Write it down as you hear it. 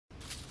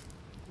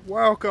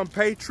Welcome,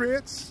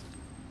 Patriots.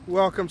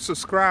 Welcome,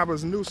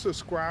 subscribers, new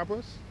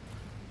subscribers.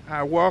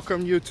 I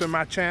welcome you to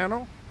my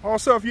channel.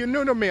 Also, if you're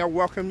new to me, I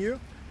welcome you.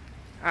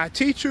 I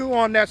teach you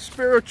on that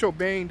spiritual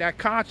being, that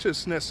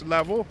consciousness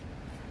level.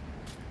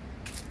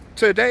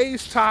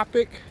 Today's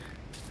topic,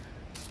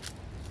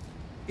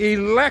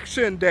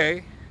 Election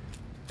Day.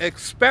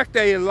 Expect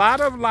a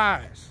lot of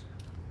lies.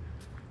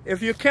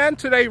 If you can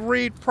today,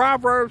 read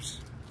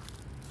Proverbs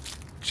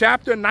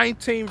chapter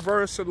 19,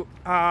 verse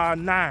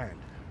 9.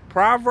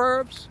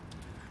 Proverbs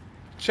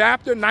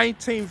chapter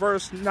 19,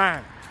 verse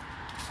 9.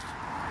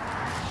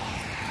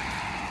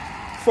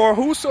 For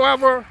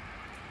whosoever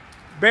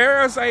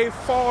bears a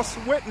false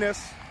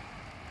witness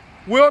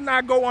will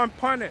not go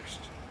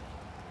unpunished.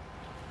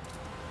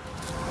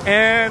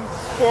 And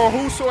for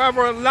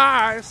whosoever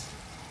lies,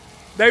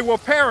 they will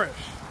perish.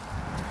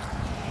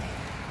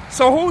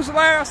 So who's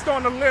last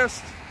on the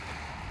list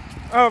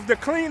of the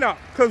cleanup?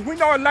 Because we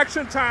know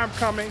election time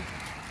coming.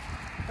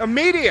 The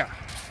media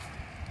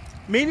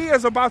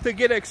is about to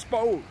get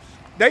exposed.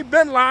 They've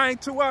been lying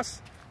to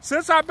us.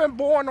 Since I've been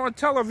born on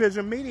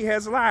television, media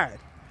has lied.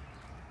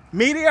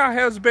 Media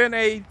has been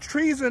a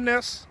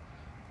treasonous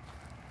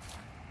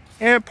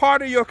and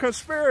part of your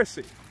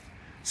conspiracy.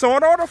 So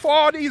in order for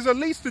all these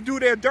elites to do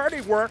their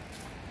dirty work,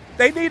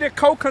 they needed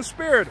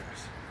co-conspirators.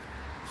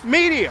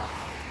 Media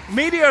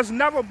has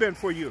never been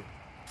for you.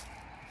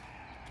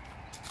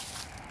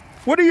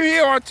 What do you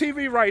hear on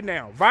TV right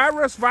now?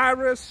 Virus,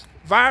 virus,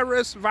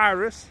 virus,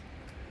 virus.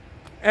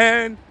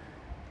 And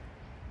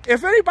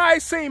if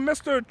anybody's seen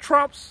Mr.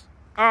 Trump's,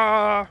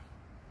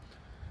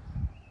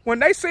 when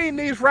they seen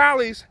these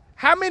rallies,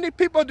 how many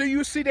people do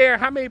you see there?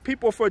 How many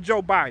people for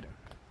Joe Biden?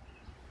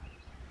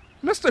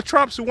 Mr.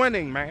 Trump's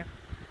winning, man.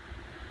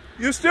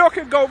 You still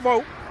can go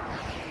vote,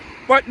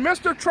 but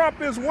Mr. Trump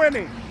is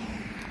winning.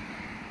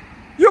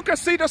 You can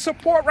see the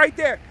support right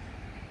there.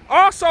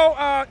 Also,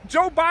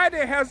 Joe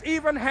Biden has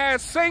even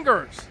had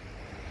singers,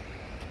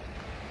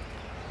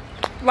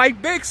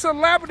 like big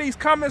celebrities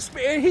come and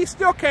speak, and he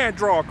still can't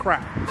draw a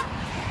crowd.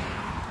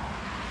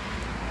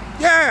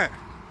 Yeah.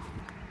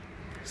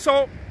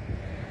 So,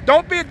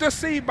 don't be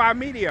deceived by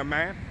media,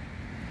 man.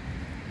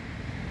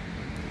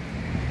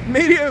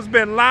 Media has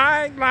been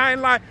lying.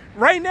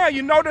 Right now,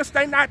 you notice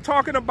they're not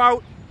talking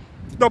about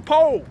the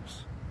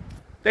polls.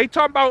 They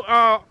talk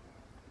about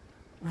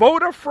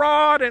voter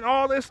fraud and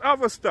all this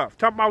other stuff.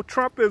 Talking about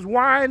Trump is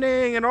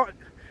whining and all.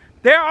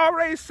 They're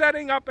already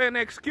setting up an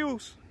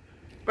excuse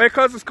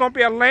because it's going to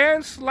be a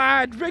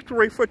landslide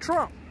victory for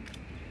Trump.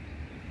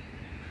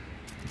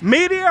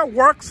 Media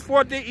works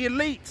for the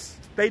elites.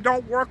 They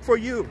don't work for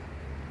you.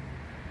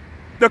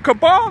 The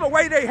cabal, the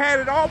way they had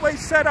it always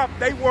set up,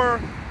 they were,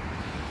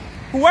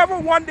 whoever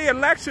won the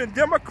election,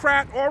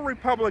 Democrat or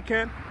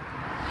Republican,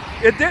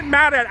 it didn't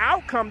matter the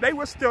outcome, they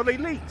were still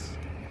elites.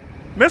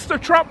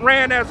 Mr. Trump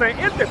ran as an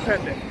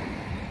independent.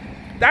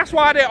 That's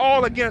why they're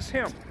all against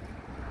him.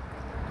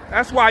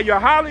 That's why your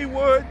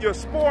Hollywood, your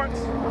sports,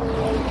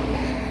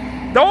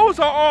 those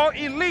are all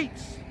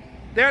elites.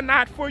 They're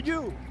not for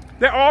you.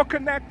 They're all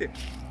connected.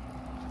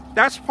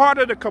 That's part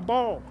of the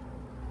cabal.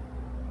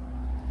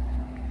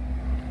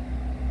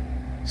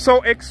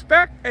 So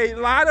expect a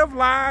lot of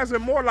lies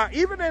and more lies.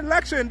 Even in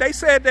election, they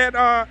said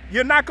that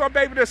you're not going to be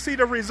able to see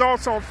the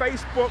results on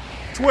Facebook,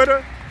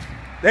 Twitter.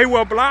 They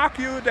will block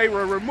you. They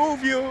will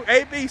remove you.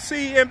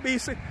 ABC,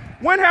 NBC.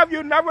 When have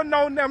you never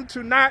known them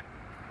to not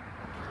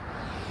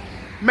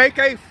make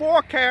a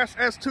forecast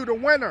as to the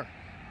winner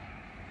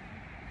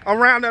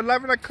around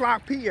 11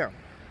 o'clock p.m.?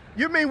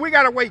 You mean we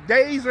got to wait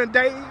days and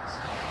days?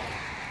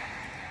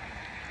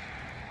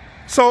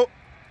 So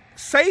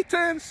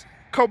Satan's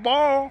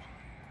cabal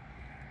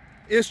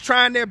is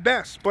trying their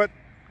best, but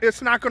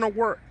it's not going to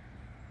work.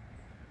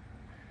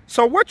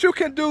 So what you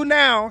can do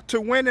now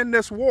to win in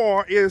this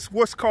war is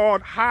what's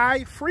called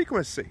high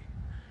frequency.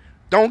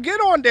 Don't get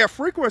on their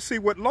frequency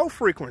with low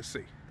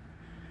frequency.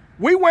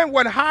 We went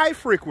with high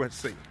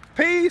frequency.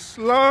 Peace,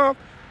 love,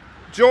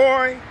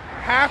 joy,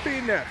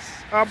 happiness,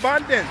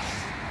 abundance.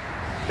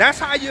 That's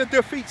how you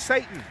defeat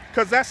Satan,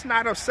 because that's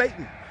not of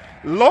Satan.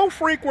 Low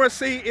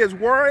frequency is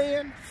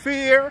worrying,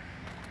 fear,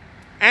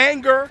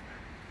 anger.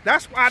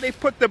 That's why they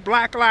put the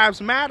Black Lives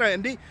Matter,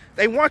 and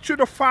they want you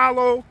to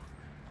follow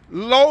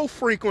low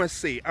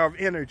frequency of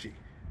energy.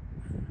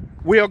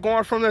 We are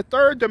going from the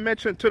third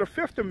dimension to the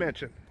fifth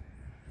dimension.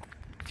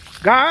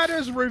 God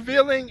is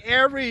revealing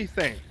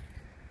everything.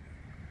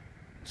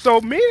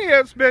 So media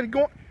has been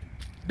going,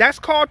 that's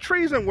called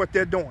treason, what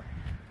they're doing.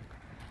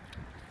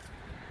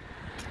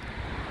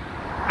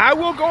 I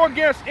will go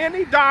against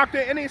any doctor,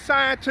 any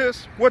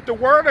scientist with the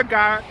word of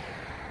God,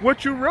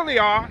 what you really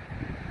are,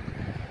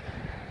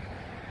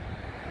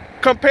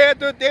 compared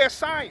to their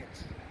science.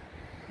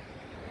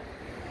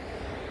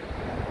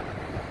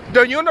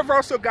 The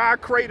universal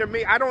God created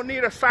me. I don't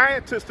need a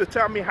scientist to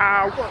tell me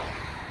how I work.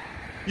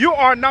 You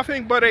are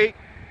nothing but a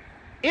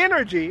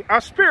energy,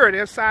 a spirit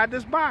inside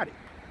this body.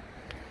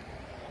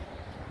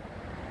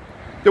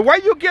 The way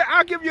you get,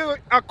 I'll give you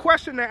a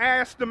question to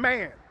ask the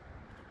man.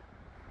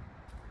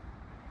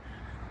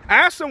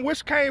 Ask them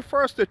which came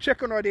first, the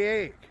chicken or the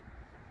egg.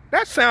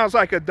 That sounds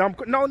like a dumb...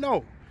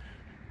 No.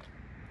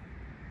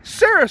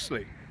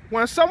 Seriously,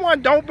 when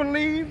someone don't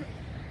believe,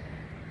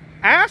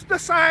 ask the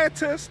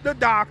scientist, the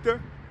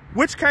doctor,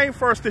 which came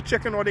first, the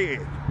chicken or the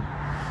egg.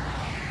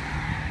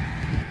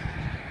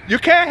 You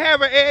can't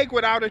have an egg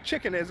without a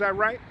chicken, is that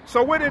right?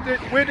 So where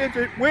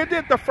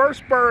did the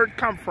first bird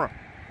come from?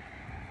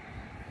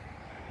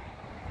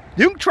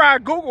 You can try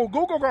Google.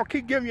 Google gonna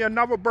keep giving you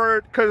another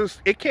bird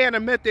because it can't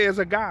admit there's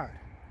a God.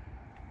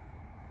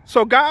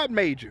 So God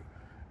made you.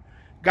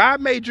 God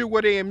made you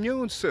with an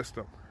immune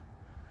system.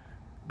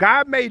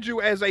 God made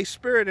you as a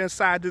spirit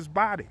inside this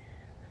body.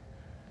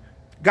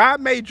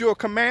 God made you a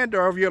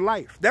commander of your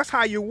life. That's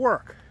how you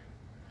work.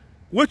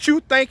 What you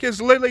think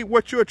is literally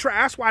what you're trying.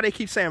 That's why they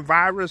keep saying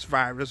virus,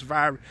 virus,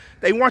 virus.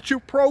 They want you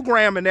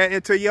programming that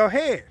into your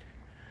head.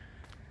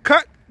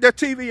 Cut the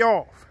TV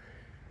off.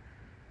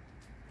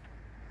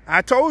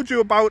 I told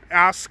you about,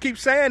 I'll keep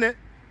saying it,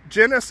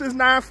 Genesis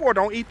 9:4,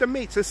 don't eat the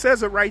meats. It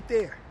says it right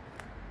there.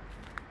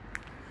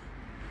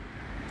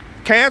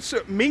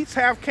 Cancer, meats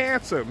have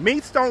cancer.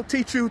 Meats don't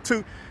teach you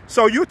to,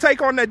 so you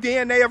take on the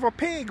DNA of a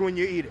pig when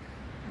you eat it.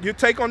 You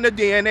take on the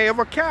DNA of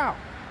a cow.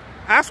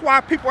 That's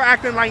why people are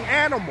acting like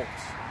animals,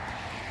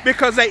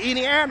 because they're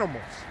eating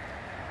animals.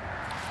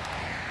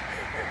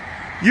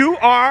 You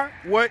are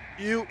what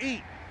you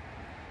eat.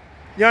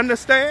 You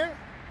understand?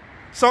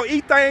 So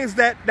eat things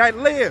that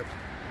live.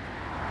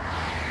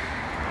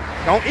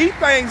 Don't eat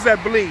things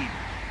that bleed.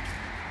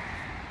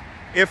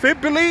 If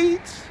it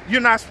bleeds,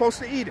 you're not supposed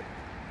to eat it.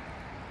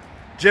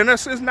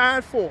 Genesis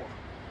 9:4.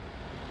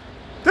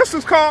 This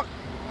is called,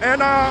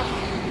 and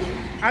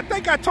I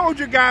think I told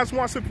you guys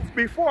once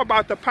before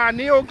about the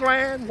pineal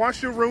gland.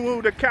 Once you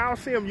remove the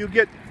calcium, you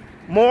get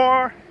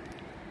more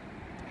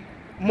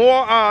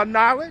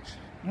knowledge,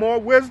 more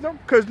wisdom,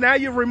 because now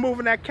you're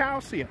removing that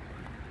calcium.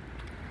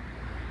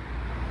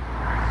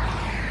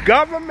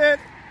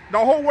 Government, the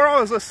whole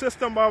world is a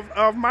system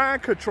of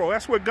mind control.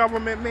 That's what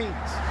government means.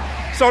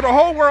 So the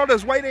whole world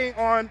is waiting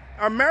on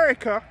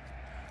America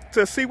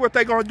to see what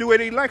they're going to do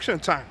at election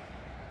time.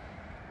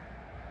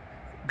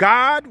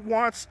 God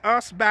wants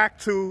us back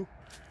to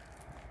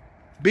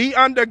be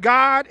under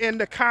God and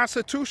the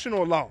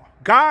constitutional law.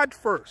 God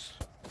first.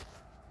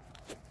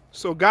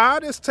 So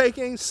God is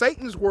taking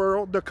Satan's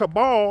world, the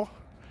cabal,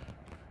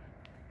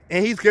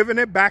 and he's giving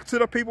it back to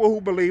the people who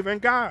believe in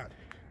God.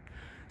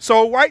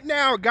 So right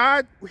now,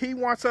 God, he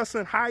wants us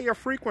in higher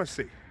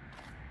frequency.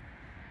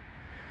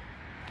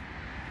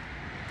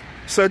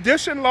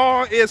 Sedition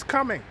law is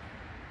coming.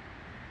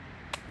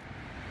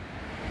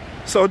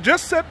 So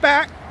just sit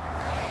back.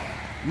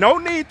 No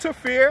need to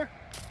fear.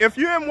 If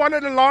you're in one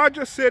of the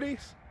larger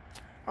cities,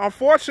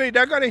 unfortunately,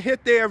 they're going to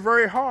hit there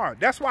very hard.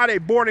 That's why they're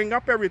boarding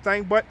up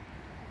everything. But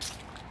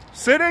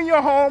sit in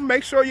your home.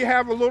 Make sure you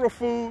have a little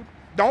food.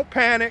 Don't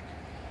panic.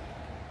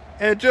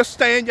 And just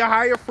stay in your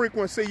higher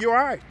frequency. You're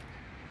all right.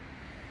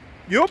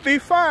 You'll be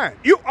fine.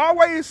 You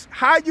always,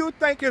 how you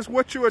think is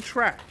what you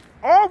attract.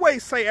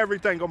 Always say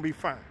everything gonna be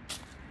fine.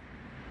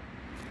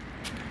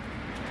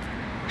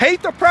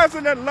 Hate the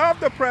president, love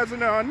the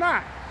president or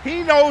not,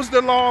 he knows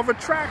the law of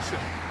attraction.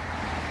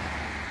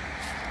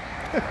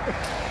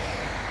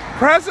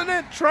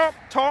 President Trump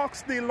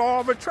talks the law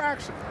of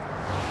attraction.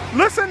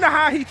 Listen to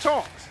how he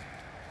talks.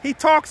 He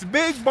talks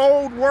big,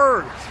 bold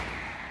words.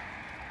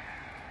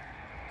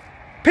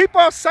 People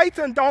of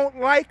Satan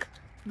don't like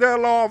the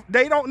law.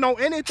 They don't know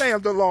anything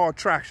of the law of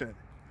attraction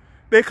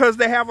because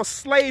they have a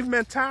slave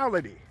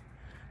mentality.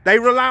 They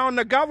rely on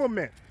the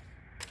government.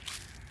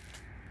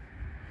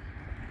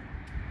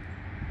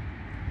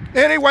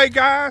 Anyway,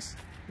 guys,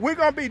 we're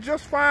going to be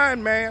just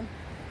fine, man.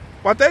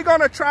 But they're going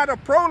to try to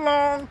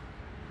prolong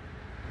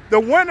the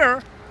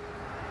winner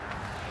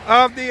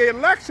of the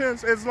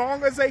elections as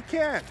long as they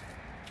can.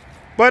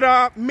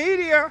 But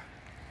media,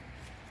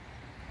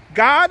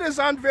 God is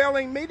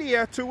unveiling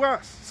media to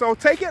us. So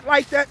take it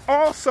like that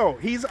also.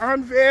 He's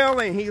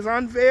unveiling, he's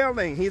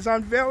unveiling, he's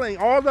unveiling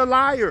all the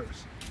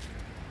liars.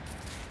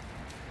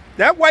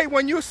 That way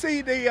when you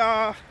see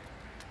the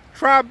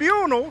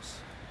tribunals,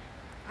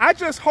 I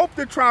just hope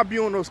the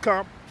tribunals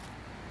come.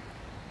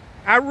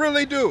 I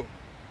really do.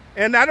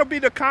 And that'll be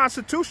the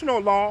constitutional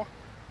law.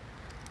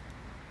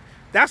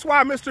 That's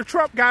why Mr.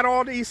 Trump got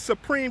all these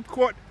Supreme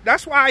Court,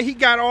 that's why he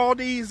got all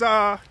these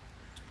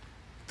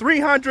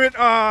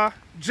 300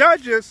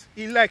 judges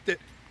elected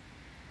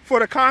for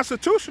the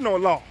constitutional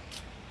law.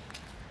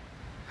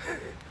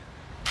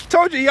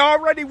 Told you he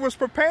already was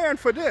preparing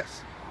for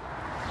this.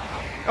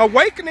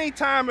 Awakening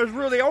time is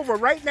really over.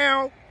 Right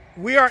now,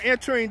 we are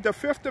entering the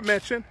fifth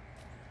dimension.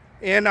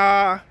 And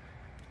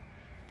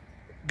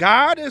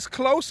God is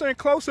closer and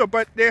closer,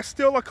 but there's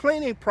still a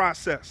cleaning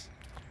process.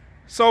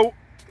 So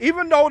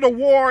even though the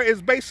war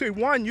is basically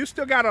won, you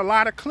still got a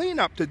lot of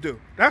cleanup to do.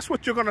 That's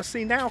what you're going to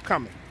see now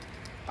coming.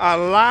 A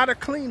lot of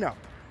cleanup.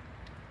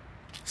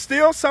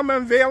 Still some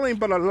unveiling,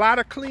 but a lot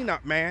of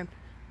cleanup, man.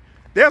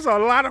 There's a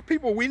lot of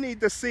people we need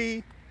to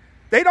see.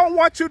 They don't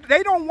want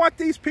they don't want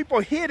these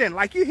people hidden.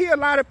 Like you hear a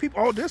lot of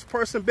people, oh, this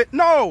person, but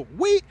no,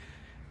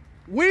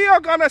 we are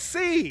going to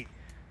see.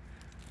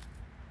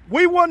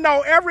 We will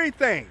know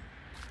everything.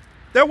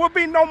 There will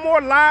be no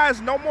more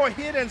lies, no more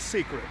hidden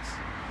secrets.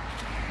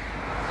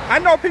 I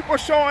know people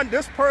showing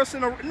this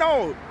person.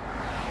 No.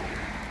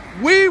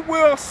 We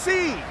will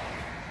see.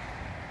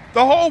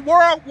 The whole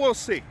world will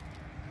see.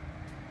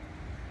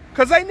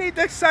 Because they need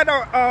to set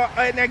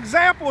an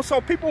example so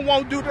people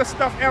won't do this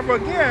stuff ever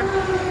again.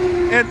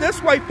 And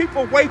this way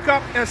people wake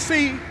up and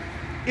see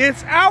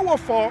it's our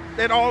fault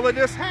that all of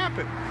this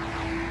happened.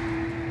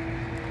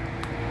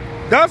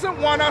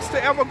 Doesn't want us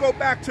to ever go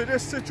back to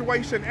this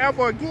situation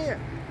ever again.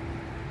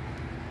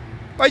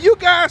 But you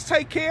guys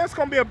take care. It's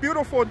going to be a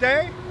beautiful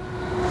day.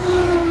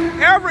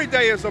 Every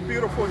day is a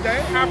beautiful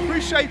day. I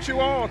appreciate you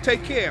all.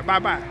 Take care.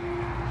 Bye-bye.